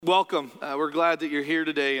Welcome. We're glad that you're here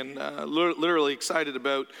today and literally excited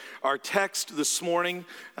about our text this morning.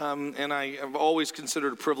 And I have always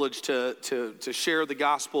considered a privilege to share the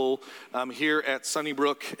gospel here at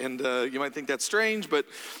Sunnybrook. And you might think that's strange, but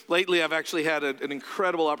lately I've actually had an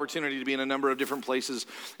incredible opportunity to be in a number of different places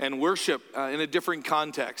and worship in a different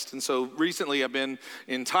context. And so recently I've been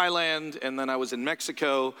in Thailand, and then I was in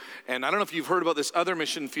Mexico. And I don't know if you've heard about this other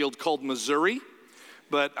mission field called Missouri.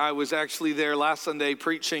 But I was actually there last Sunday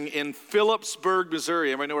preaching in Phillipsburg,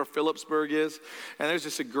 Missouri. Everybody know where Phillipsburg is? And there's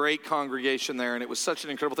just a great congregation there, and it was such an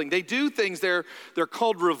incredible thing. They do things there, they're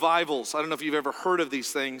called revivals. I don't know if you've ever heard of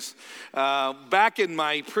these things. Back in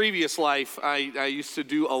my previous life, I used to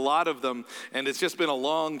do a lot of them, and it's just been a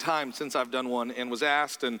long time since I've done one and was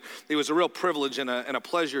asked, and it was a real privilege and a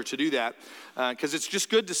pleasure to do that, because it's just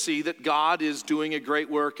good to see that God is doing a great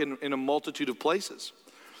work in a multitude of places.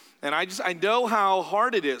 And I know how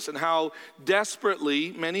hard it is and how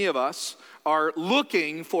desperately many of us are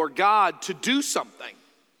looking for God to do something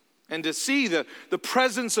and to see the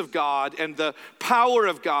presence of God and the power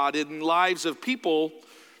of God in lives of people,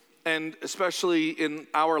 and especially in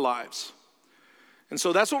our lives. And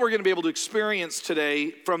so that's what we're going to be able to experience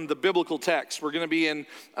today from the biblical text. We're going to be in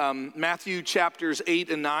Matthew chapters 8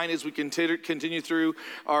 and 9 as we continue through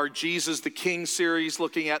our Jesus the King series,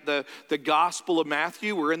 looking at the Gospel of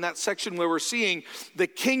Matthew. We're in that section where we're seeing the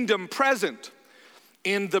kingdom present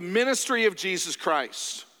in the ministry of Jesus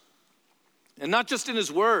Christ. And not just in his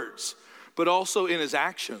words, but also in his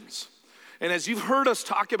actions. And as you've heard us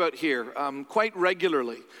talk about here quite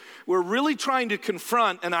regularly, we're really trying to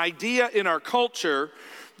confront an idea in our culture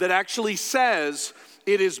that actually says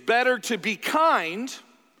it is better to be kind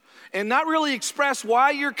and not really express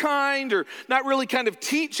why you're kind or not really kind of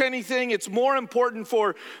teach anything. It's more important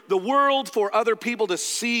for the world, for other people to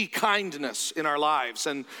see kindness in our lives.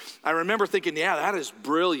 And I remember thinking, yeah, that is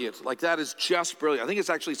brilliant. Like, that is just brilliant. I think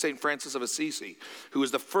it's actually St. Francis of Assisi who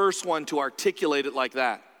was the first one to articulate it like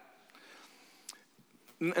that.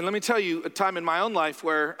 And let me tell you a time in my own life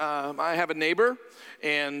where I have a neighbor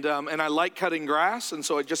and I like cutting grass. And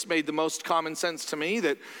so it just made the most common sense to me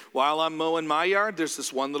that while I'm mowing my yard, there's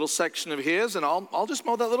this one little section of his, and I'll just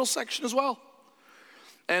mow that little section as well.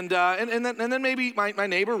 And then maybe my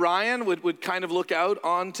neighbor Ryan would kind of look out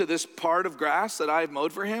onto this part of grass that I've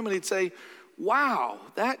mowed for him, and he'd say, wow,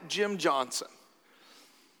 that Jim Johnson,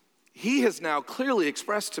 he has now clearly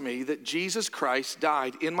expressed to me that Jesus Christ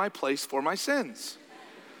died in my place for my sins.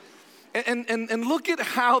 And look at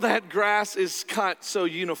how that grass is cut so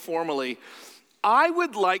uniformly. I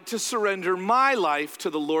would like to surrender my life to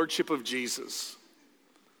the lordship of Jesus.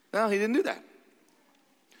 No, he didn't do that.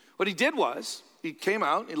 What he did was, he came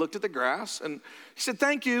out, he looked at the grass, and he said,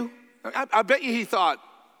 thank you. I bet you he thought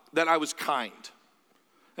that I was kind.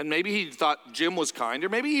 And maybe he thought Jim was kind, or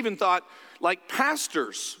maybe he even thought, like,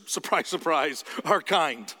 pastors, surprise, surprise, are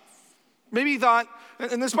kind. Maybe he thought,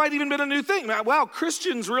 and this might even been a new thing, wow,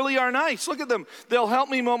 Christians really are nice. Look at them. They'll help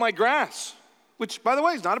me mow my grass, which, by the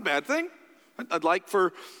way, is not a bad thing. I'd like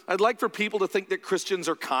for people to think that Christians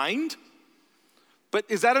are kind. But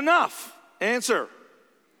is that enough? Answer,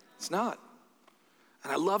 it's not.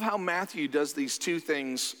 And I love how Matthew does these two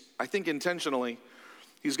things, I think intentionally.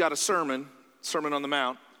 He's got a Sermon on the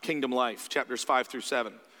Mount, Kingdom Life, chapters 5 through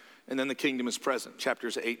 7. And then the kingdom is present,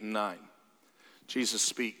 chapters 8 and 9. Jesus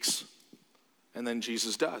speaks. And then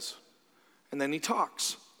Jesus does. And then he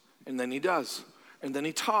talks. And then he does. And then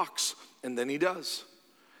he talks. And then he does.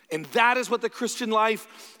 And that is what the Christian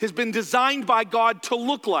life has been designed by God to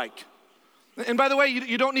look like. And by the way,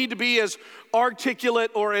 you don't need to be as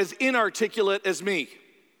articulate or as inarticulate as me.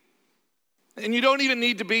 And you don't even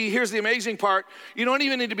need to be, here's the amazing part, you don't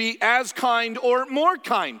even need to be as kind or more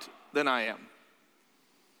kind than I am.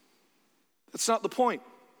 That's not the point.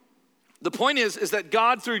 The point is that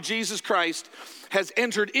God, through Jesus Christ, has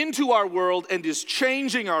entered into our world and is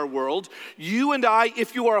changing our world. You and I,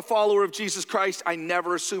 if you are a follower of Jesus Christ, I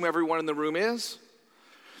never assume everyone in the room is.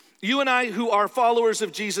 You and I, who are followers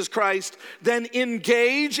of Jesus Christ, then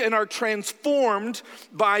engage and are transformed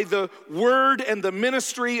by the word and the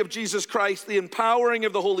ministry of Jesus Christ, the empowering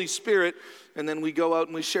of the Holy Spirit, and then we go out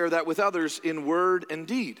and we share that with others in word and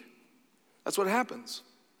deed. That's what happens.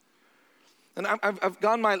 And I've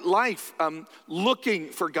gone my life looking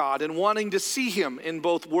for God and wanting to see him in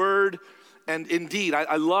both word and in deed.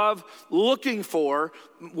 I love looking for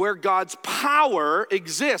where God's power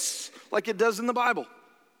exists like it does in the Bible.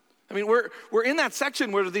 I mean, we're in that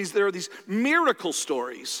section where there are these miracle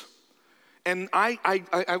stories. And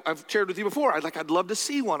I've shared with you before, I'd love to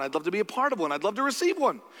see one. I'd love to be a part of one. I'd love to receive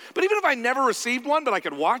one. But even if I never received one, but I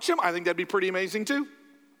could watch them, I think that'd be pretty amazing too.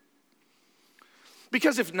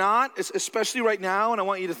 Because if not, especially right now, and I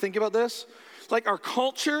want you to think about this, like our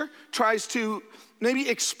culture tries to maybe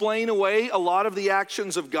explain away a lot of the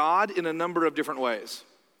actions of God in a number of different ways.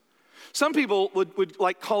 Some people would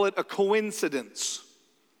like call it a coincidence.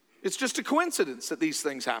 It's just a coincidence that these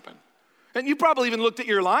things happen. And you probably even looked at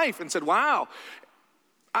your life and said, wow,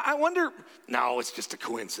 I wonder, no, it's just a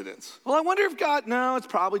coincidence. Well, I wonder if God, no, it's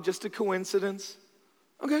probably just a coincidence.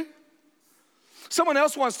 Okay. Someone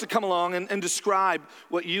else wants to come along and describe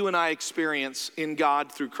what you and I experience in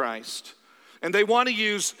God through Christ. And they want to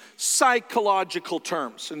use psychological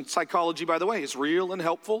terms. And psychology, by the way, is real and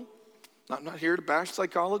helpful. I'm not here to bash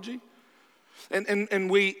psychology. And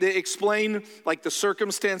they explain like the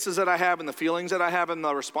circumstances that I have and the feelings that I have and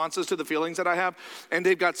the responses to the feelings that I have. And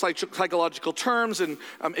they've got psychological terms and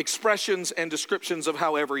expressions and descriptions of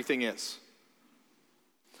how everything is.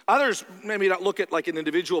 Others maybe not look at like an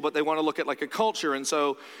individual, but they want to look at like a culture. And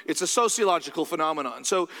so it's a sociological phenomenon.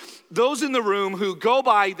 So those in the room who go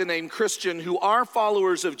by the name Christian, who are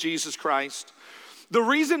followers of Jesus Christ, the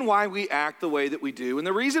reason why we act the way that we do, and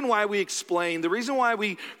the reason why we explain, the reason why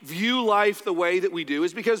we view life the way that we do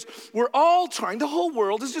is because we're all trying, the whole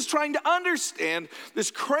world is just trying to understand this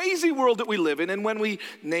crazy world that we live in. And when we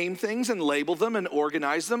name things and label them and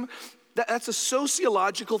organize them, that's a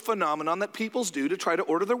sociological phenomenon that peoples do to try to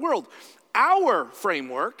order their world. Our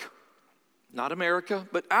framework, not America,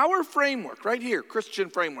 but our framework right here, Christian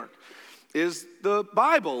framework, is the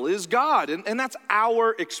Bible, is God. And that's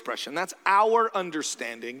our expression. That's our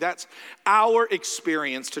understanding. That's our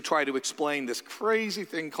experience to try to explain this crazy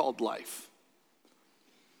thing called life.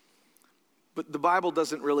 But the Bible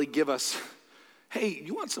doesn't really give us, hey,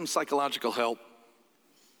 you want some psychological help?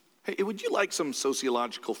 Hey, would you like some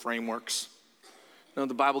sociological frameworks? No,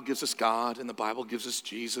 the Bible gives us God and the Bible gives us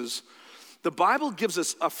Jesus. The Bible gives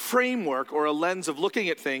us a framework or a lens of looking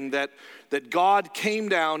at things that God came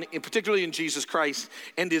down, particularly in Jesus Christ,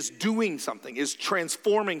 and is doing something, is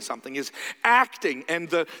transforming something, is acting, and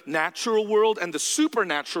the natural world and the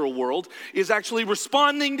supernatural world is actually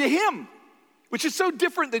responding to him, which is so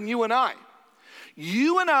different than you and I.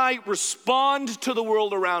 You and I respond to the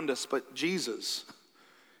world around us, but Jesus,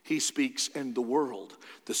 he speaks, and the world,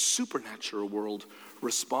 the supernatural world,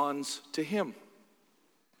 responds to him.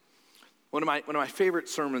 One of my favorite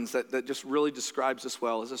sermons that just really describes this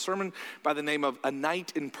well is a sermon by the name of A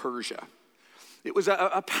Night in Persia. It was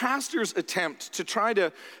a pastor's attempt to try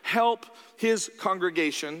to help his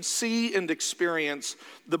congregation see and experience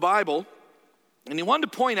the Bible. And he wanted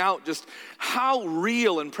to point out just how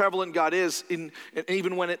real and prevalent God is,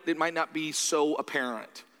 even when it might not be so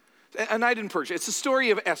apparent. A Night in Persia. It's the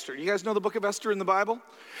story of Esther. You guys know the book of Esther in the Bible?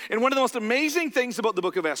 And one of the most amazing things about the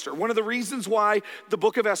book of Esther, one of the reasons why the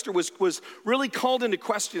book of Esther was really called into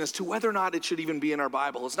question as to whether or not it should even be in our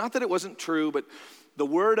Bible. It's not that it wasn't true, but the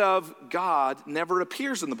word of God never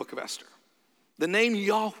appears in the book of Esther. The name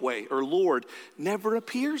Yahweh or Lord never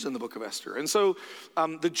appears in the book of Esther. And so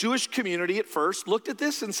the Jewish community at first looked at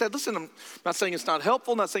this and said, listen, I'm not saying it's not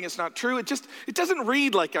helpful, not saying it's not true. It doesn't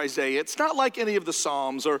read like Isaiah. It's not like any of the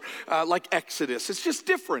Psalms or like Exodus. It's just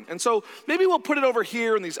different. And so maybe we'll put it over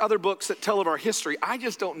here in these other books that tell of our history. I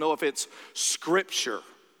just don't know if it's scripture.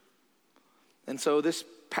 And so this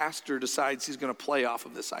pastor decides he's going to play off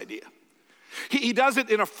of this idea. He does it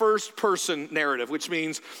in a first-person narrative, which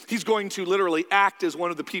means he's going to literally act as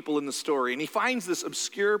one of the people in the story. And he finds this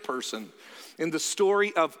obscure person in the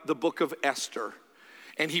story of the book of Esther,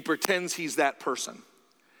 and he pretends he's that person.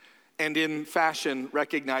 And in fashion,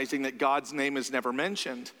 recognizing that God's name is never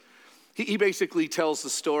mentioned, he basically tells the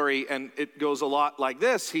story, and it goes a lot like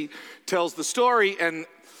this. He tells the story, and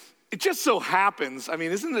it just so happens, I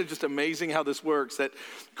mean, isn't it just amazing how this works, that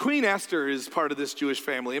Queen Esther is part of this Jewish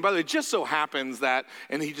family. And by the way, it just so happens that,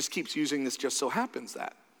 and he just keeps using this just so happens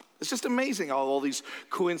that. It's just amazing how all these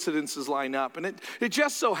coincidences line up. And it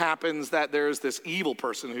just so happens that there's this evil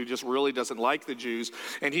person who just really doesn't like the Jews,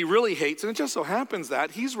 and he really hates, and it just so happens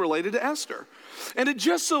that he's related to Esther. And it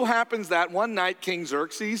just so happens that one night King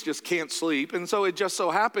Xerxes just can't sleep, and so it just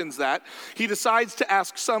so happens that he decides to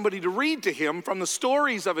ask somebody to read to him from the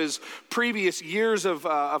stories of his previous years of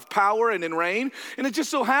power and in reign. And it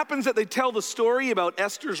just so happens that they tell the story about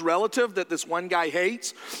Esther's relative that this one guy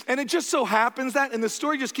hates. And it just so happens that, and the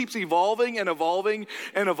story just keeps evolving and evolving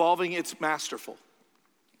and evolving. It's masterful.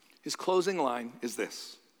 His closing line is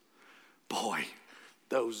this: boy,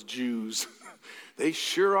 those Jews, they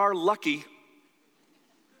sure are lucky.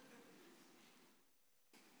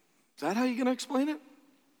 Is that how you're going to explain it?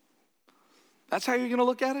 That's how you're going to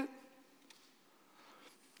look at it?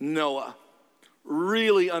 Noah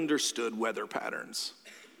really understood weather patterns.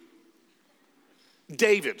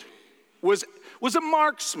 David was a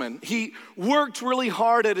marksman. He worked really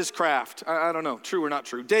hard at his craft. I don't know, true or not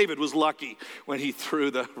true. David was lucky when he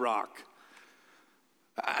threw the rock.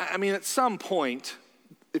 I mean, at some point,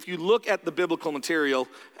 if you look at the biblical material,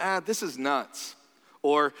 this is nuts.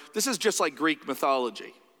 Or this is just like Greek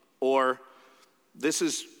mythology. Or this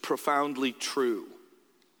is profoundly true.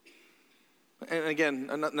 And again,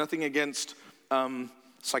 nothing against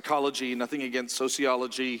psychology, nothing against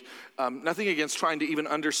sociology, nothing against trying to even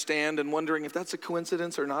understand and wondering if that's a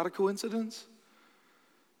coincidence or not a coincidence.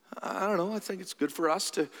 I don't know. I think it's good for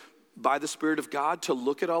us to, by the Spirit of God, to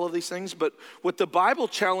look at all of these things. But what the Bible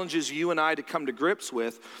challenges you and I to come to grips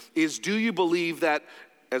with is, do you believe that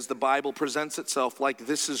as the Bible presents itself, like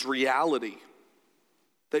this is reality?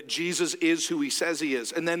 That Jesus is who he says he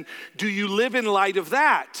is? And then do you live in light of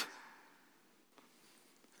that?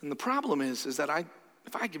 And the problem is that I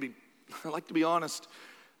like to be honest,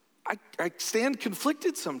 I stand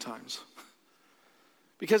conflicted sometimes.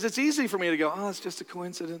 Because it's easy for me to go, it's just a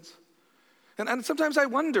coincidence. And sometimes I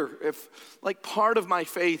wonder if, like, part of my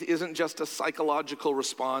faith isn't just a psychological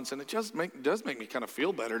response, and it just does make me kind of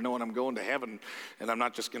feel better knowing I'm going to heaven and I'm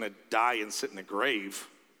not just going to die and sit in a grave.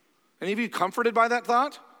 Any of you comforted by that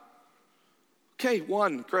thought? Okay,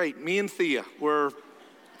 one, great. Me and Thea,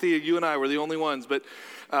 you and I were the only ones, but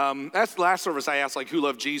that's the last service I asked, like, who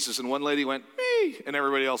loved Jesus, and one lady went, me, and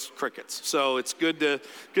everybody else crickets. So it's good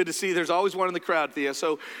to see there's always one in the crowd, Thea.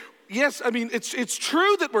 So yes, I mean, it's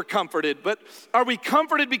true that we're comforted, but are we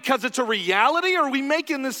comforted because it's a reality, or are we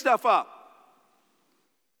making this stuff up?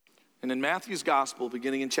 And in Matthew's gospel,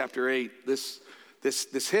 beginning in chapter 8, this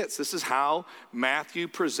hits. This is how Matthew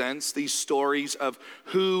presents these stories of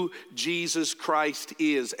who Jesus Christ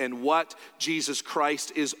is and what Jesus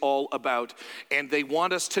Christ is all about. And they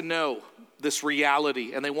want us to know this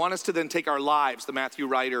reality, and they want us to then take our lives. The Matthew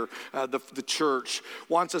writer, the church,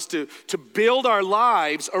 wants us to build our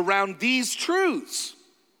lives around these truths.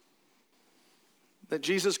 That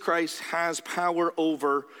Jesus Christ has power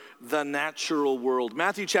over the natural world.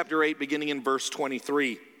 Matthew chapter 8, beginning in verse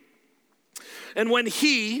 23. And when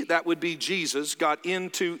he, that would be Jesus, got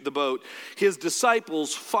into the boat, his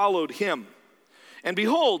disciples followed him. And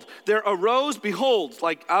behold, there arose,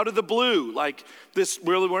 like out of the blue, like this,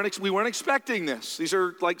 we weren't expecting this. These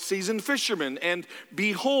are like seasoned fishermen. And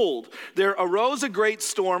behold, there arose a great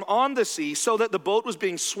storm on the sea, so that the boat was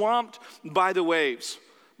being swamped by the waves.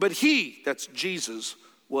 But he, that's Jesus,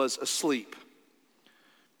 was asleep.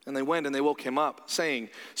 And they went and they woke him up, saying,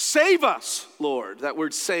 "Save us, Lord." That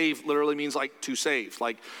word save literally means like to save,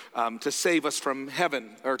 like to save us from heaven,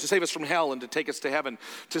 or to save us from hell and to take us to heaven,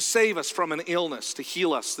 to save us from an illness, to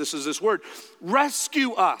heal us. This is this word.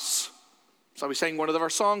 Rescue us. So we sang one of our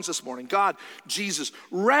songs this morning. God, Jesus,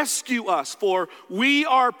 rescue us, for we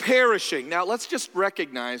are perishing. Now let's just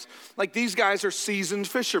recognize, like, these guys are seasoned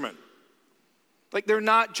fishermen. Like, they're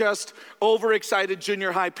not just overexcited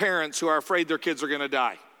junior high parents who are afraid their kids are going to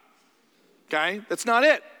die. Okay? That's not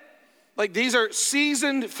it. Like, these are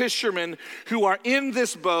seasoned fishermen who are in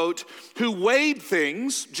this boat, who weighed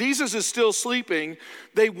things. Jesus is still sleeping.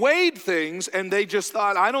 They weighed things, and they just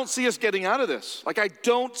thought, I don't see us getting out of this. Like, I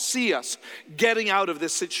don't see us getting out of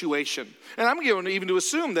this situation. And I'm going even to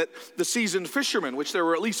assume that the seasoned fishermen, which there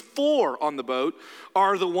were at least 4 on the boat,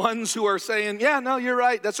 are the ones who are saying, yeah, no, you're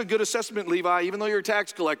right. That's a good assessment, Levi. Even though you're a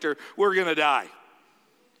tax collector, we're going to die.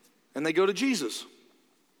 And they go to Jesus.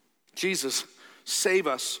 Jesus, save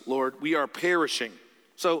us, Lord. We are perishing.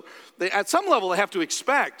 So at some level, they have to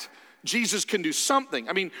expect Jesus can do something.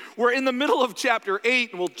 I mean, we're in the middle of chapter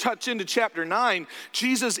 8, and we'll touch into chapter 9.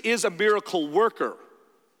 Jesus is a miracle worker.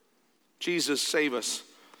 Jesus, save us.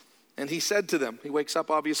 And he said to them, he wakes up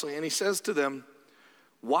obviously, and he says to them,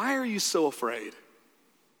 why are you so afraid?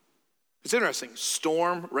 It's interesting,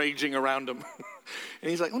 storm raging around him. And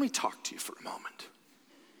he's like, let me talk to you for a moment.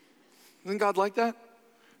 Isn't God like that?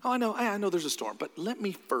 Oh, I know there's a storm, but let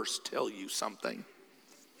me first tell you something.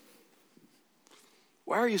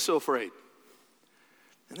 Why are you so afraid?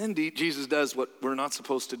 And then Jesus does what we're not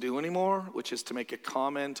supposed to do anymore, which is to make a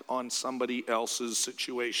comment on somebody else's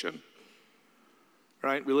situation.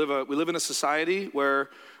 Right? We live in a society where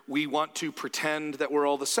we want to pretend that we're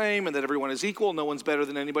all the same and that everyone is equal. No one's better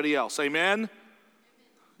than anybody else. Amen?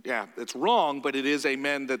 Yeah, it's wrong, but it is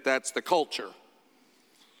amen that's the culture.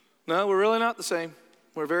 No, we're really not the same.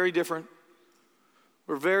 We're very different.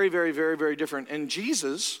 We're very, very, very, very different. And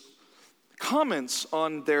Jesus comments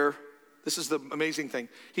on this is the amazing thing.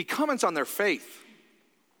 He comments on their faith.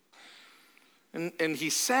 And he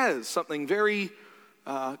says something very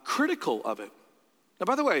critical of it. Now,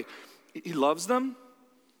 by the way, he loves them.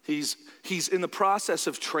 He's in the process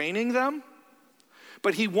of training them.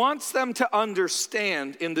 But he wants them to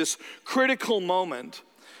understand in this critical moment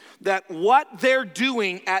that what they're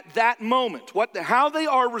doing at that moment, how they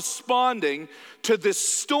are responding to this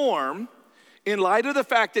storm in light of the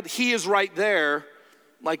fact that he is right there,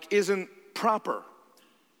 like, isn't proper.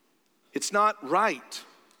 It's not right.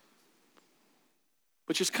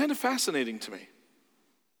 Which is kind of fascinating to me.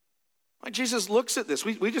 Like, Jesus looks at this.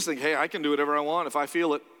 We just think, hey, I can do whatever I want if I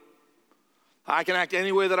feel it. I can act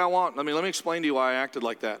any way that I want. Let me explain to you why I acted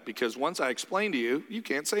like that. Because once I explain to you, you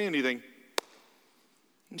can't say anything.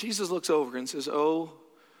 And Jesus looks over and says, oh,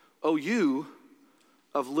 you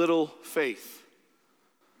of little faith.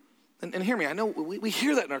 And hear me, I know we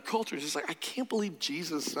hear that in our culture. It's just like, I can't believe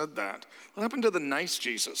Jesus said that. What happened to the nice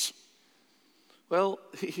Jesus? Well,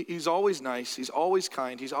 he's always nice. He's always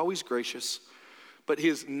kind. He's always gracious. But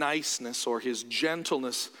his niceness or his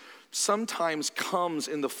gentleness sometimes comes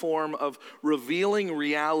in the form of revealing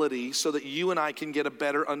reality so that you and I can get a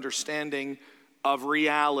better understanding of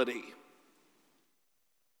reality.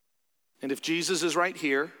 And if Jesus is right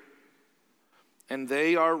here, and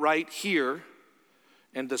they are right here,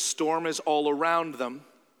 and the storm is all around them,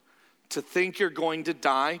 to think you're going to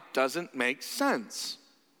die doesn't make sense.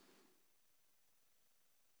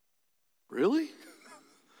 Really?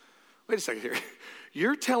 Wait a second here.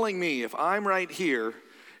 You're telling me if I'm right here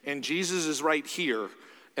and Jesus is right here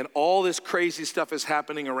and all this crazy stuff is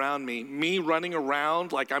happening around me running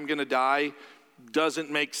around like I'm going to die doesn't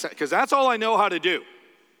make sense, because that's all I know how to do.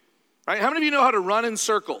 Right? How many of you know how to run in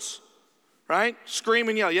circles? Right? Scream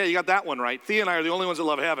and yell. Yeah, you got that one right. Thea and I are the only ones that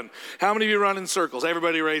love heaven. How many of you run in circles?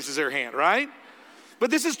 Everybody raises their hand, right? But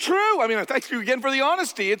this is true. I mean, thank you again for the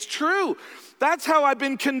honesty. It's true. That's how I've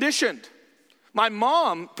been conditioned. My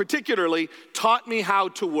mom, particularly, taught me how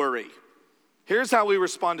to worry. Here's how we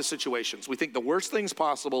respond to situations. We think the worst things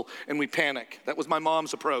possible and we panic. That was my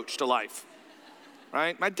mom's approach to life.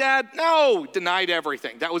 Right? My dad, denied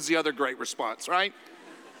everything. That was the other great response, right?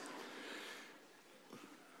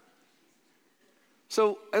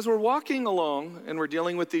 So as we're walking along and we're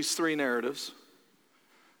dealing with these three narratives,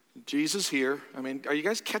 Jesus here, I mean, are you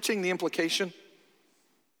guys catching the implication?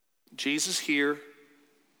 Jesus here,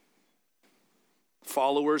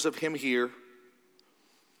 followers of him here,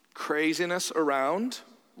 craziness around,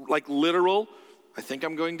 like literal, I think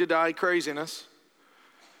I'm going to die craziness.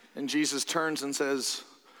 And Jesus turns and says,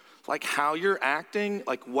 like how you're acting,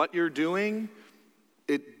 like what you're doing,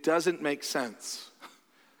 it doesn't make sense.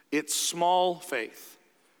 It's small faith.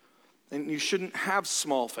 And you shouldn't have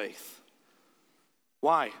small faith.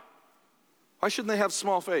 Why? Why shouldn't they have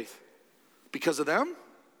small faith? Because of them?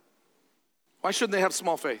 Why shouldn't they have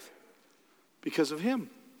small faith? Because of him.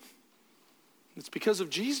 It's because of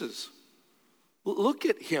Jesus. Look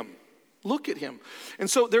at him. Look at him. And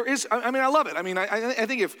so there is, I mean, I love it. I mean, I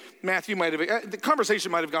think if Matthew might have, the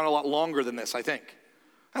conversation might have gone a lot longer than this, I think.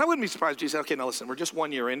 And I wouldn't be surprised if Jesus said, okay, now listen, we're just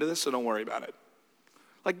 1 year into this, so don't worry about it.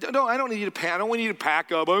 Like, no, I don't need you to pack. I don't want you to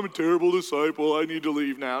pack up. I'm a terrible disciple. I need to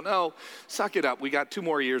leave now. No, suck it up. We got 2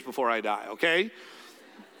 more years before I die, okay?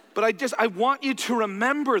 But I want you to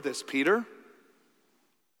remember this, Peter.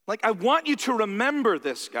 Like, I want you to remember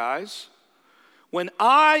this, guys. When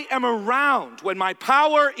I am around, when my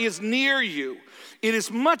power is near you, it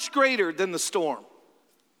is much greater than the storm.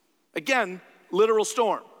 Again, literal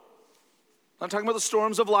storm. I'm talking about the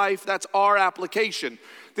storms of life. That's our application.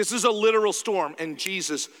 This is a literal storm, and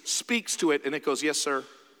Jesus speaks to it, and it goes, yes, sir.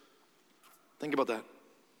 Think about that.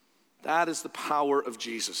 That is the power of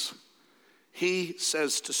Jesus. He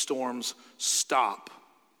says to storms, stop.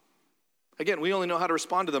 Again, we only know how to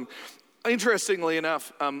respond to them. Interestingly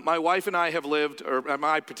enough, my wife and I have lived, or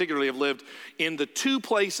I particularly have lived, in the 2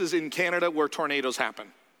 places in Canada where tornadoes happen.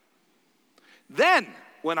 Then,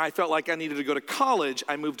 when I felt like I needed to go to college,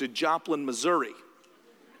 I moved to Joplin, Missouri.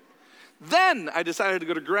 Then I decided to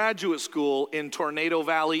go to graduate school in Tornado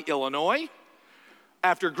Valley, Illinois.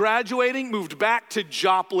 After graduating, moved back to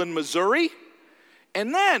Joplin, Missouri.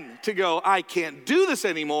 And then to go, I can't do this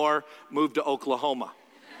anymore, moved to Oklahoma,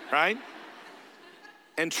 right?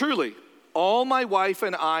 And truly, all my wife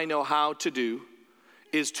and I know how to do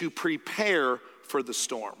is to prepare for the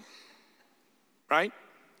storm, right?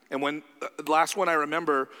 And when the last one I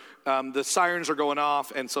remember, the sirens are going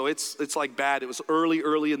off, and so it's like bad. It was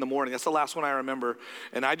early in the morning. That's the last one I remember.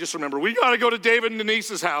 And I just remember, we got to go to David and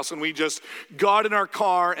Denise's house, and we just got in our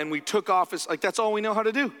car, and we took off. Like, that's all we know how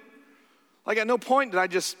to do. Like, at no point did I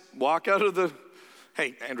just walk out of the,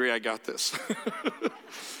 hey, Andrea, I got this.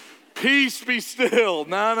 Peace be still.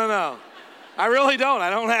 No. I really don't. I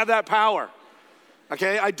don't have that power.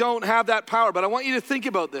 Okay, I don't have that power, but I want you to think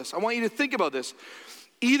about this.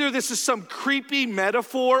 Either this is some creepy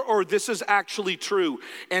metaphor or this is actually true.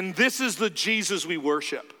 And this is the Jesus we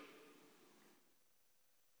worship.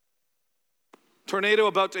 Tornado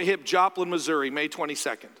about to hit Joplin, Missouri, May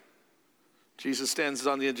 22nd. Jesus stands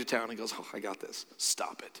on the edge of town and goes, oh, I got this.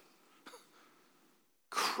 Stop it.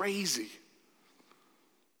 Crazy.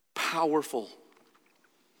 Powerful.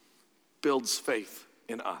 Builds faith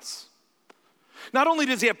in us. Not only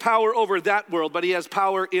does he have power over that world, but he has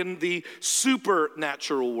power in the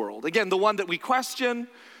supernatural world. Again, the one that we question,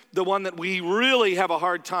 the one that we really have a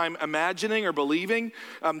hard time imagining or believing.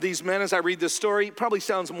 These men, as I read this story, probably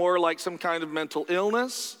sounds more like some kind of mental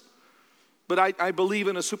illness. But I believe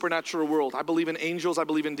in a supernatural world. I believe in angels. I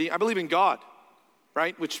believe in God,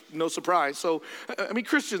 right? Which, no surprise. So, I mean,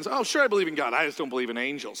 Christians, oh, sure, I believe in God. I just don't believe in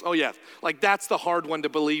angels. Oh, yeah, like that's the hard one to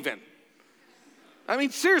believe in. I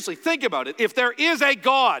mean, seriously, think about it. If there is a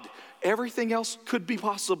God, everything else could be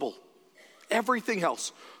possible. Everything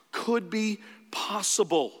else could be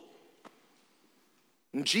possible.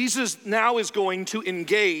 And Jesus now is going to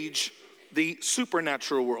engage the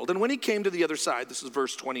supernatural world. And when he came to the other side, this is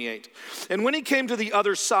verse 28. And when he came to the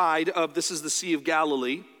other side of, this is the Sea of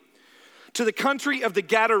Galilee, to the country of the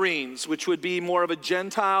Gadarenes, which would be more of a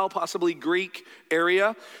Gentile, possibly Greek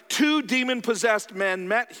area, 2 demon-possessed men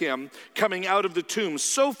met him coming out of the tombs,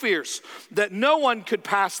 so fierce that no one could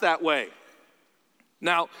pass that way.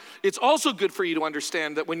 Now, it's also good for you to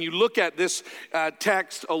understand that when you look at this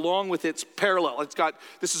text along with its parallel,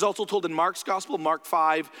 this is also told in Mark's gospel, Mark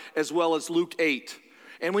 5, as well as Luke 8.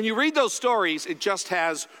 And when you read those stories, it just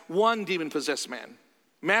has one demon-possessed man.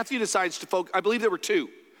 Matthew decides to focus, I believe there were 2.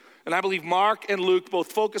 And I believe Mark and Luke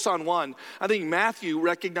both focus on one. I think Matthew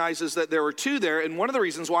recognizes that there were 2 there. And one of the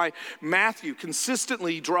reasons why Matthew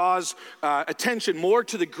consistently draws attention more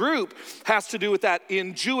to the group has to do with that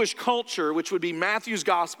in Jewish culture, which would be Matthew's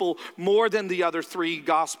gospel more than the other 3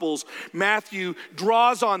 gospels. Matthew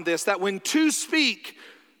draws on this, that when 2 speak,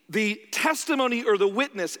 the testimony or the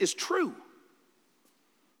witness is true.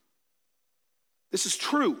 This is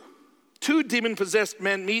true. 2 demon-possessed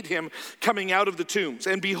men meet him coming out of the tombs.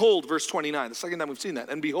 And behold, verse 29, the second time we've seen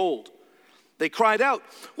that. And behold, they cried out,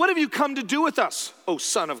 what have you come to do with us, O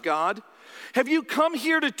Son of God? Have you come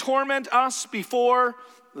here to torment us before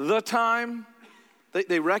the time?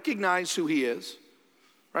 They recognize who he is,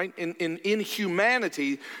 right? In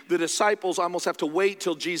humanity, the disciples almost have to wait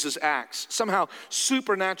till Jesus acts. Somehow,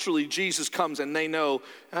 supernaturally, Jesus comes and they know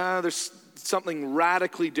there's something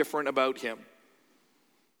radically different about him.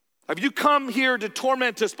 Have you come here to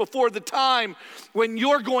torment us before the time when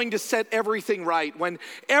you're going to set everything right, when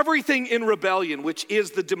everything in rebellion, which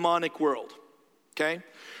is the demonic world, okay?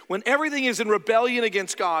 When everything is in rebellion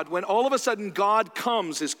against God, when all of a sudden God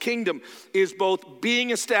comes, his kingdom is both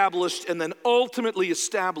being established and then ultimately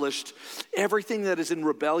established, everything that is in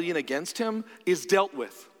rebellion against him is dealt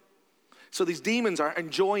with. So these demons are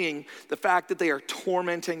enjoying the fact that they are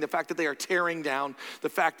tormenting, the fact that they are tearing down, the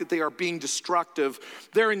fact that they are being destructive.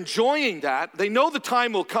 They're enjoying that. They know the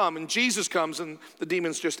time will come, and Jesus comes, and the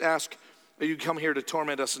demons just ask, "Are you come here to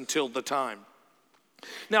torment us until the time?"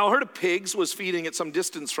 Now, a herd of pigs was feeding at some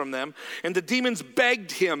distance from them, and the demons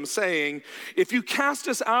begged him, saying, "If you cast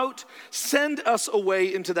us out, send us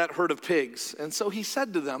away into that herd of pigs." And so he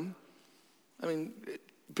said to them, it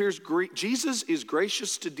appears Jesus is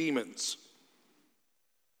gracious to demons.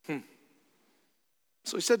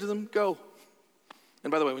 So he said to them, go. And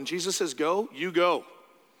by the way, when Jesus says go, you go.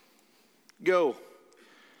 Go.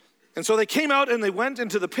 And so they came out and they went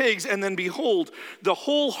into the pigs, and then behold, the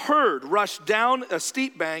whole herd rushed down a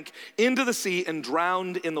steep bank into the sea and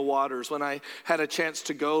drowned in the waters. When I had a chance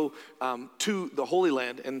to go to the Holy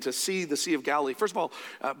Land and to see the Sea of Galilee, first of all,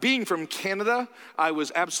 being from Canada, I was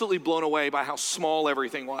absolutely blown away by how small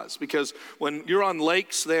everything was. Because when you're on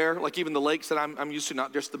lakes there, like even the lakes that I'm used to,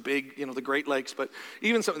 not just the big, the Great Lakes, but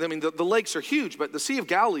even some, the lakes are huge, but the Sea of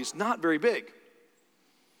Galilee is not very big.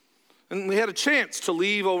 And we had a chance to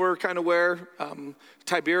leave over kind of where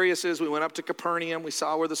Tiberias is. We went up to Capernaum. We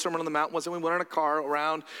saw where the Sermon on the Mount was, and we went in a car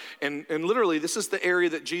around. And literally, this is the area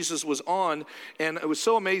that Jesus was on. And it was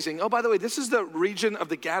so amazing. Oh, by the way, this is the region of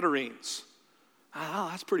the Gadarenes. Oh,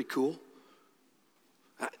 that's pretty cool.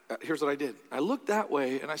 Here's what I did. I looked that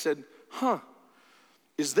way, and I said,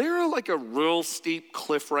 is there like a real steep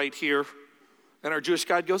cliff right here? And our Jewish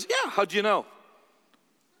guide goes, yeah, how'd you know?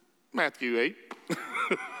 Matthew 8.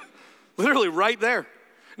 Literally right there.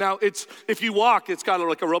 Now, if you walk, it's got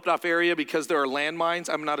like a roped off area because there are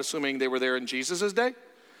landmines. I'm not assuming they were there in Jesus' day,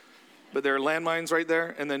 but there are landmines right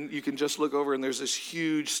there. And then you can just look over and there's this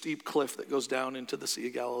huge steep cliff that goes down into the Sea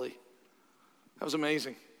of Galilee. That was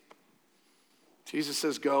amazing. Jesus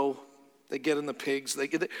says, go. They get in the pigs.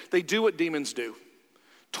 They do what demons do.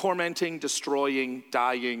 Tormenting, destroying,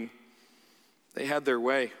 dying. They had their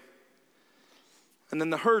way. And then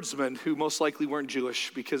the herdsmen, who most likely weren't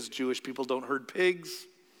Jewish because Jewish people don't herd pigs,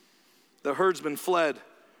 the herdsmen fled.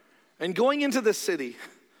 And going into the city,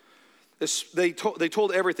 they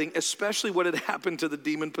told everything, especially what had happened to the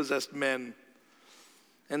demon-possessed men.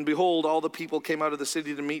 And behold, all the people came out of the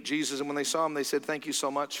city to meet Jesus. And when they saw him, they said, "Thank you so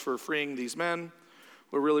much for freeing these men.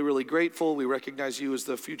 We're really, really grateful. We recognize you as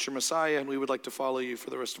the future Messiah, and we would like to follow you for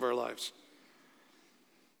the rest of our lives."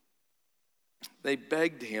 They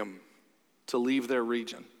begged him to leave their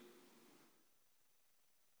region.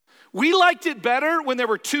 We liked it better when there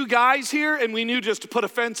were two guys here and we knew just to put a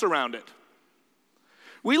fence around it.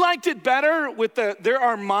 We liked it better with there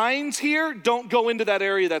are mines here, don't go into that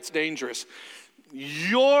area, that's dangerous.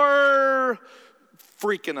 You're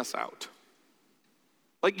freaking us out.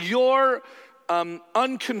 Like you're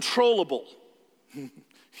uncontrollable. You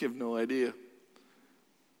have no idea.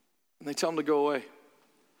 And they tell him to go away.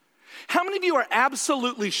 How many of you are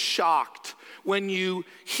absolutely shocked when you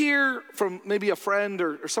hear from maybe a friend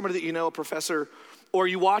or somebody that you know, a professor, or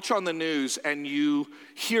you watch on the news and you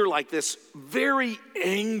hear like this very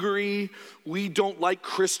angry, we don't like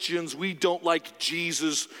Christians, we don't like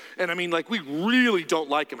Jesus, and I mean like we really don't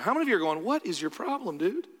like him. How many of you are going, what is your problem,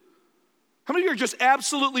 dude? How many of you are just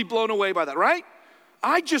absolutely blown away by that, right?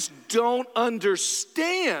 I just don't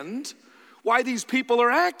understand why these people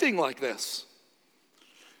are acting like this,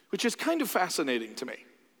 which is kind of fascinating to me.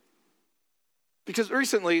 Because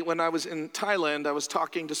recently, when I was in Thailand, I was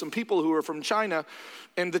talking to some people who were from China,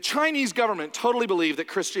 and the Chinese government totally believed that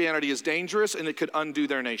Christianity is dangerous and it could undo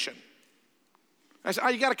their nation. I said,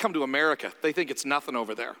 you got to come to America. They think it's nothing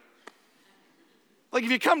over there. Like if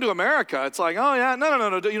you come to America, it's like, oh yeah, no,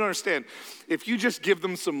 you don't understand. If you just give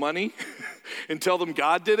them some money and tell them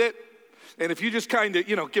God did it, and if you just kind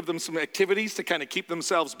of, give them some activities to kind of keep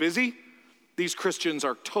themselves busy, these Christians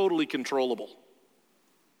are totally controllable.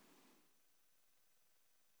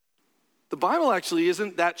 The Bible actually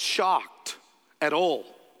isn't that shocked at all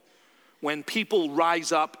when people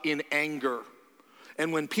rise up in anger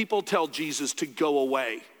and when people tell Jesus to go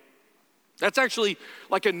away. That's actually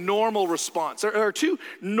like a normal response. There are two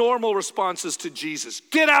normal responses to Jesus.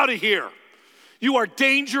 Get out of here. You are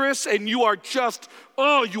dangerous and you are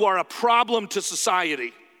you are a problem to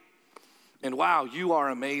society. And wow, you are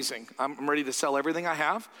amazing. I'm ready to sell everything I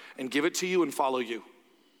have and give it to you and follow you.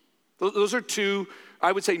 Those are two,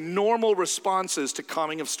 I would say, normal responses to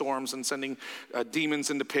calming of storms and sending demons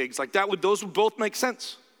into pigs. Like those would both make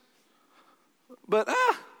sense. But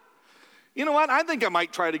you know what? I think I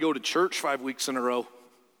might try to go to church 5 weeks in a row.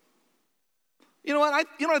 You know what?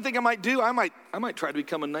 I think I might do? I might try to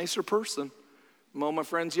become a nicer person. Mow my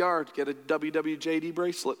friend's yard, get a WWJD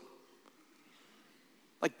bracelet.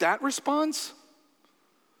 Like that response?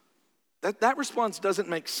 That response doesn't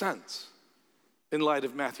make sense in light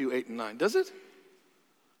of Matthew 8 and 9, does it?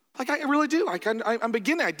 Like I really do. I'm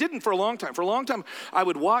beginning. I didn't for a long time. For a long time, I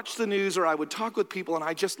would watch the news or I would talk with people and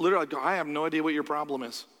I just literally go, I have no idea what your problem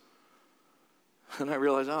is. And I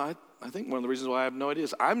realized, I think one of the reasons why I have no idea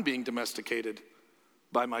is I'm being domesticated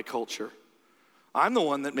by my culture. I'm the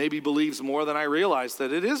one that maybe believes more than I realize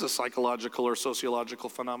that it is a psychological or sociological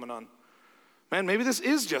phenomenon. Man, maybe this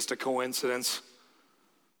is just a coincidence.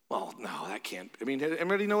 Well, no, that can't. I mean,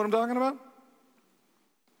 everybody know what I'm talking about?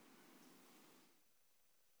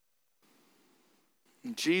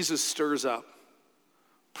 And Jesus stirs up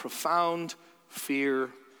profound fear.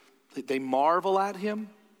 They marvel at him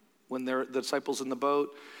when they're the disciples in the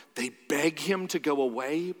boat. They beg him to go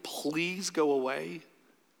away. Please go away.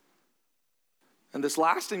 And this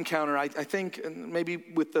last encounter, I think, and maybe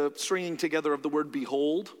with the stringing together of the word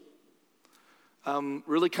behold,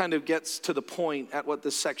 really kind of gets to the point at what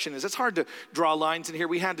this section is. It's hard to draw lines in here.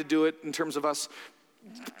 We had to do it in terms of us,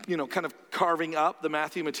 kind of carving up the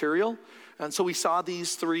Matthew material. And so we saw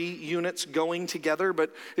these three units going together,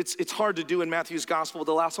 but it's hard to do in Matthew's gospel.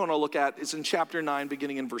 The last one I'll look at is in chapter 9,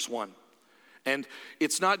 beginning in verse 1. And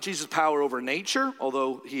it's not Jesus' power over nature,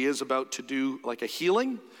 although he is about to do like a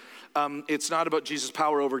healing. It's not about Jesus'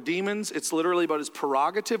 power over demons. It's literally about his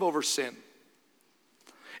prerogative over sin.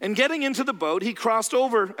 And getting into the boat, he crossed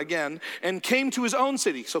over again and came to his own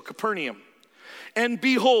city, so Capernaum. And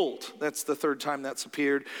behold, that's the third time that's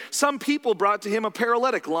appeared, some people brought to him a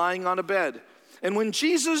paralytic lying on a bed. And when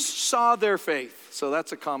Jesus saw their faith, so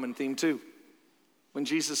that's a common theme too. When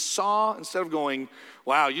Jesus saw, instead of going,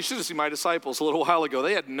 wow, you should have seen my disciples a little while ago,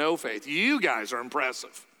 they had no faith. You guys are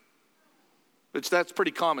impressive. which that's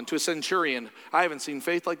pretty common. To a centurion, I haven't seen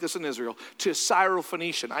faith like this in Israel. To a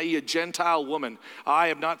Syrophoenician, i.e. a Gentile woman, I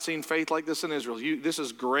have not seen faith like this in Israel. This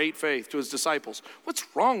is great faith. To his disciples, what's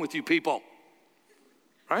wrong with you people?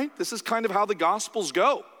 Right? This is kind of how the Gospels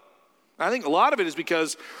go. I think a lot of it is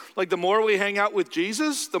because, like, the more we hang out with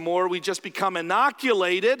Jesus, the more we just become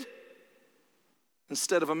inoculated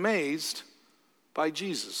instead of amazed by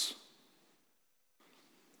Jesus.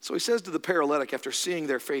 So he says to the paralytic after seeing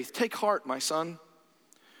their faith, "Take heart, my son,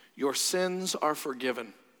 your sins are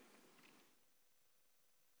forgiven."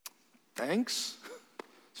 Thanks.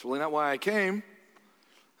 It's really not why I came.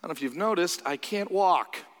 I don't know if you've noticed, I can't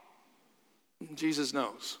walk. Jesus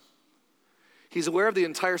knows. He's aware of the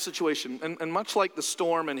entire situation. And much like the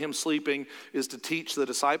storm and him sleeping is to teach the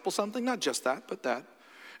disciples something, not just that, but that.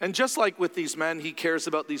 And just like with these men, he cares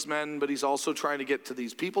about these men, but he's also trying to get to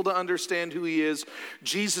these people to understand who he is.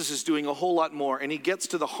 Jesus is doing a whole lot more, and he gets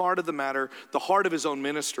to the heart of the matter, the heart of his own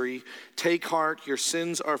ministry. Take heart, your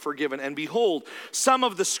sins are forgiven. And behold, some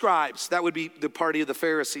of the scribes, that would be the party of the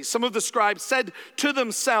Pharisees, some of the scribes said to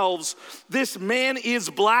themselves, "This man is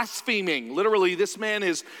blaspheming." Literally, this man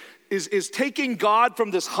is taking God from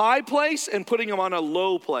this high place and putting him on a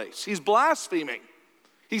low place. He's blaspheming.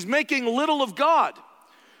 He's making little of God.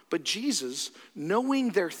 But Jesus, knowing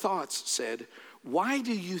their thoughts, said, "Why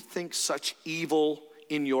do you think such evil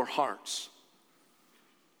in your hearts?"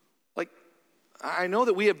 Like, I know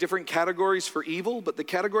that we have different categories for evil, but the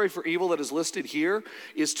category for evil that is listed here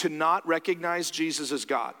is to not recognize Jesus as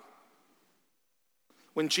God.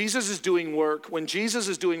 When Jesus is doing work, when Jesus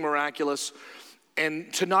is doing miraculous,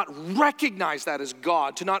 and to not recognize that as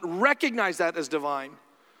God, to not recognize that as divine,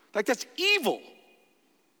 like, that's evil.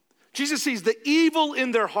 Jesus sees the evil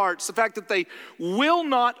in their hearts, the fact that they will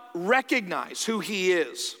not recognize who he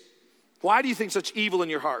is. Why do you think such evil in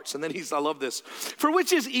your hearts? And then I love this. For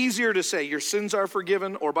which is easier to say, your sins are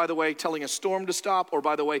forgiven, or by the way, telling a storm to stop, or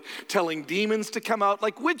by the way, telling demons to come out?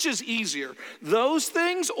 Like, which is easier? Those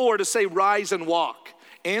things, or to say, rise and walk?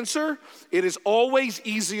 Answer, it is always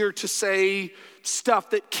easier to say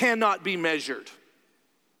stuff that cannot be measured.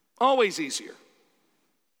 Always easier.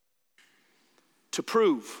 To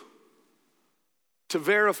prove, to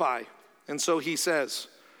verify. And so he says,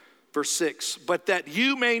 verse 6, "But that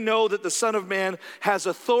you may know that the Son of Man has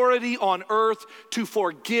authority on earth to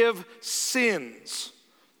forgive sins."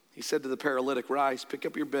 He said to the paralytic, "Rise, pick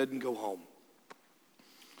up your bed and go home."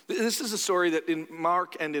 This is a story that in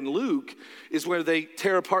Mark and in Luke is where they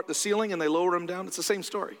tear apart the ceiling and they lower him down. It's the same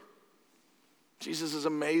story. Jesus is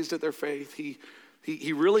amazed at their faith.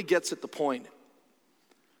 He really gets at the point.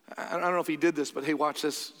 I don't know if he did this, but hey, watch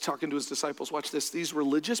this. Talking to his disciples, watch this. These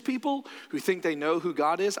religious people who think they know who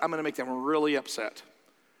God is, I'm going to make them really upset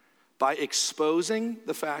by exposing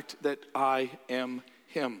the fact that I am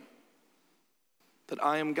him, that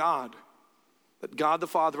I am God, that God the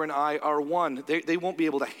Father and I are one. They won't be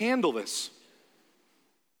able to handle this.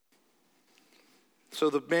 So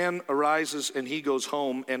the man arises and he goes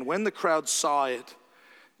home, and when the crowd saw it,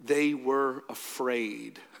 they were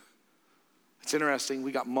afraid. It's interesting.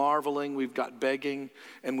 We got marveling, we've got begging,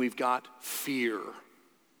 and we've got fear.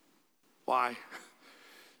 Why?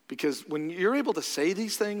 Because when you're able to say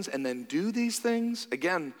these things and then do these things,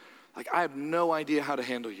 again, like, I have no idea how to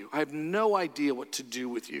handle you. I have no idea what to do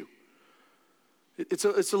with you. It's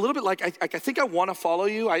a little bit like, I think I want to follow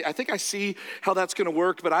you. I think I see how that's going to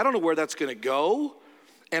work, but I don't know where that's going to go.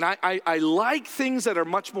 And I like things that are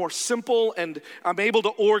much more simple, and I'm able to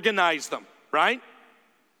organize them, right?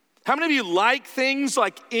 How many of you like things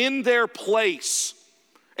like in their place?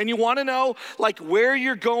 And you want to know like where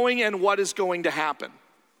you're going and what is going to happen.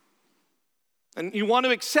 And you want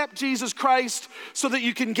to accept Jesus Christ so that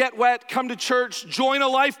you can get wet, come to church, join a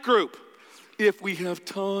life group. If we have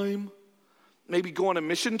time, maybe go on a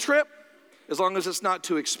mission trip, as long as it's not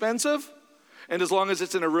too expensive, and as long as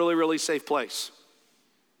it's in a really, really safe place.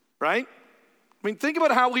 Right? I mean, think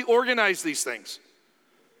about how we organize these things.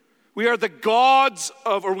 We are the gods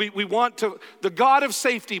of, or we want to, the God of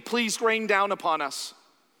safety, please rain down upon us.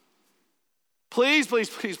 Please, please,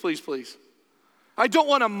 please, please, please. I don't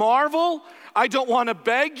want to marvel. I don't want to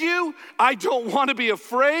beg you. I don't want to be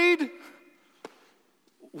afraid.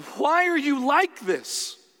 Why are you like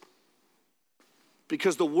this?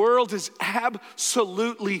 Because the world is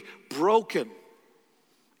absolutely broken.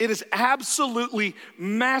 It is absolutely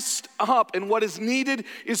messed up. And what is needed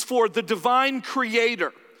is for the divine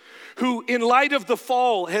creator, who in light of the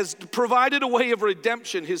fall has provided a way of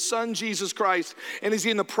redemption, his son Jesus Christ, and is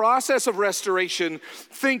in the process of restoration.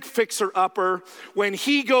 Think fixer-upper. When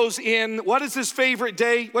he goes in, what is his favorite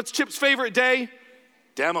day? What's Chip's favorite day?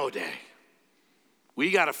 Demo day. We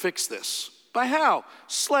got to fix this. By how?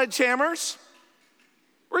 Sledgehammers.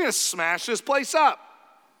 We're going to smash this place up.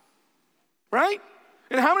 Right?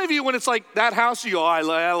 And how many of you, when it's like that house, you go, oh,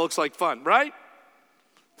 that looks like fun, right?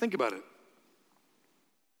 Think about it.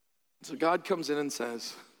 So God comes in and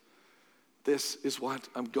says, this is what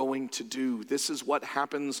I'm going to do. This is what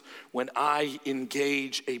happens when I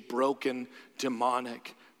engage a broken,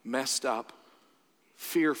 demonic, messed up,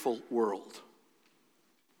 fearful world.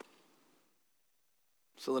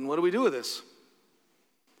 So then what do we do with this?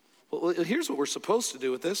 Well, here's what we're supposed to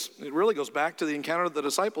do with this. It really goes back to the encounter that the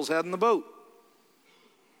disciples had in the boat.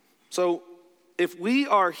 So if we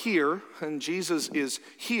are here and Jesus is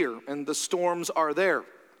here and the storms are there,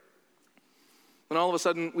 and all of a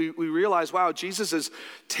sudden we realize, wow, Jesus has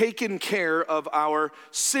taken care of our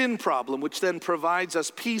sin problem, which then provides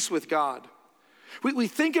us peace with God. We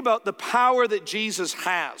think about the power that Jesus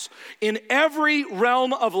has in every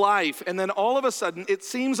realm of life, and then all of a sudden it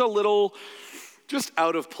seems a little just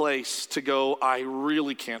out of place to go, I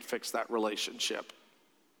really can't fix that relationship.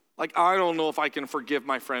 Like, I don't know if I can forgive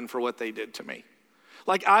my friend for what they did to me.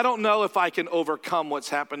 Like, I don't know if I can overcome what's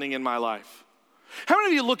happening in my life. How many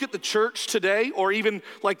of you look at the church today, or even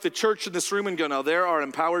like the church in this room, and go, no, there are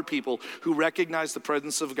empowered people who recognize the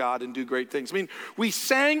presence of God and do great things? I mean, we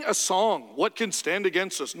sang a song, what can stand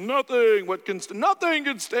against us? Nothing. Nothing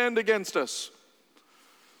can stand against us.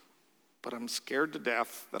 But I'm scared to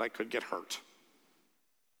death that I could get hurt.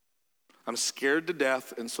 I'm scared to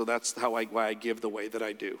death, and so that's why I give the way that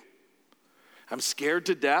I do. I'm scared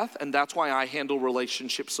to death, and that's why I handle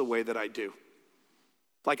relationships the way that I do.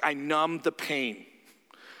 Like, I numb the pain.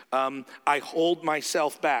 I hold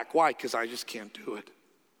myself back. Why? Because I just can't do it.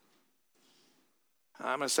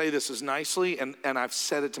 I'm going to say this as nicely, and I've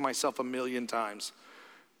said it to myself a million times.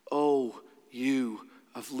 Oh, you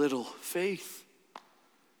of little faith.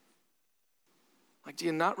 Like, do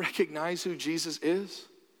you not recognize who Jesus is?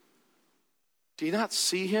 Do you not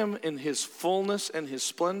see him in his fullness and his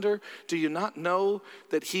splendor? Do you not know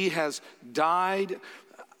that he has died?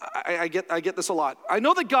 I get this a lot. I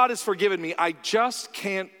know that God has forgiven me. I just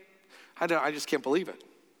can't believe it.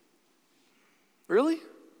 Really?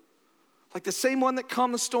 Like the same one that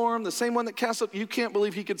calmed the storm, the same one that cast up, you can't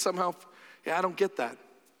believe he could somehow, I don't get that.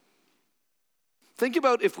 Think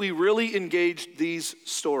about if we really engaged these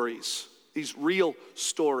stories, these real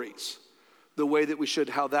stories, the way that we should,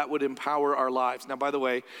 how that would empower our lives. Now, by the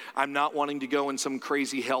way, I'm not wanting to go in some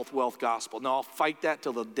crazy health, wealth gospel. No, I'll fight that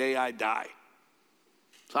till the day I die.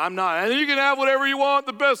 So I'm not, and you can have whatever you want,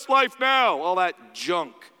 the best life now. All that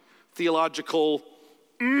junk, theological,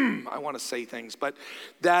 I want to say things, but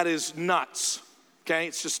that is nuts, okay?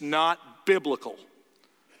 It's just not biblical.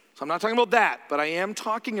 So I'm not talking about that, but I am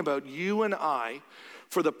talking about you and I,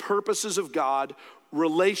 for the purposes of God,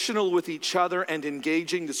 relational with each other and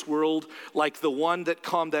engaging this world like the one that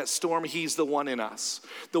calmed that storm, he's the one in us.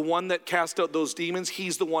 The one that cast out those demons,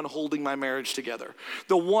 he's the one holding my marriage together.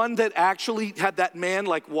 The one that actually had that man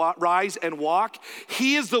like rise and walk,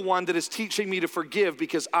 he is the one that is teaching me to forgive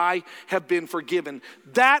because I have been forgiven.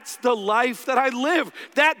 That's the life that I live.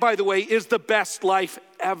 That, by the way, is the best life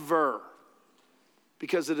ever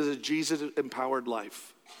because it is a Jesus-empowered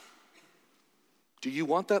life. Do you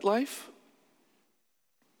want that life?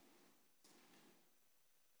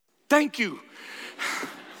 Thank you.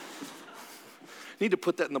 Need to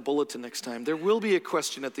put that in the bulletin next time. There will be a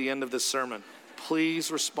question at the end of this sermon. Please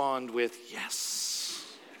respond with yes.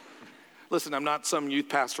 Listen, I'm not some youth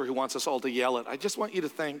pastor who wants us all to yell it. I just want you to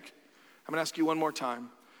think. I'm going to ask you one more time.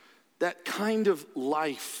 That kind of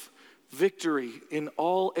life, victory in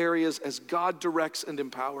all areas as God directs and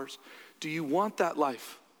empowers. Do you want that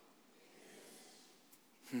life?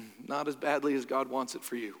 Not as badly as God wants it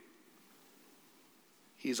for you.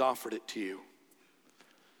 He's offered it to you.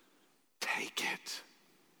 Take it.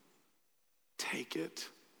 Take it.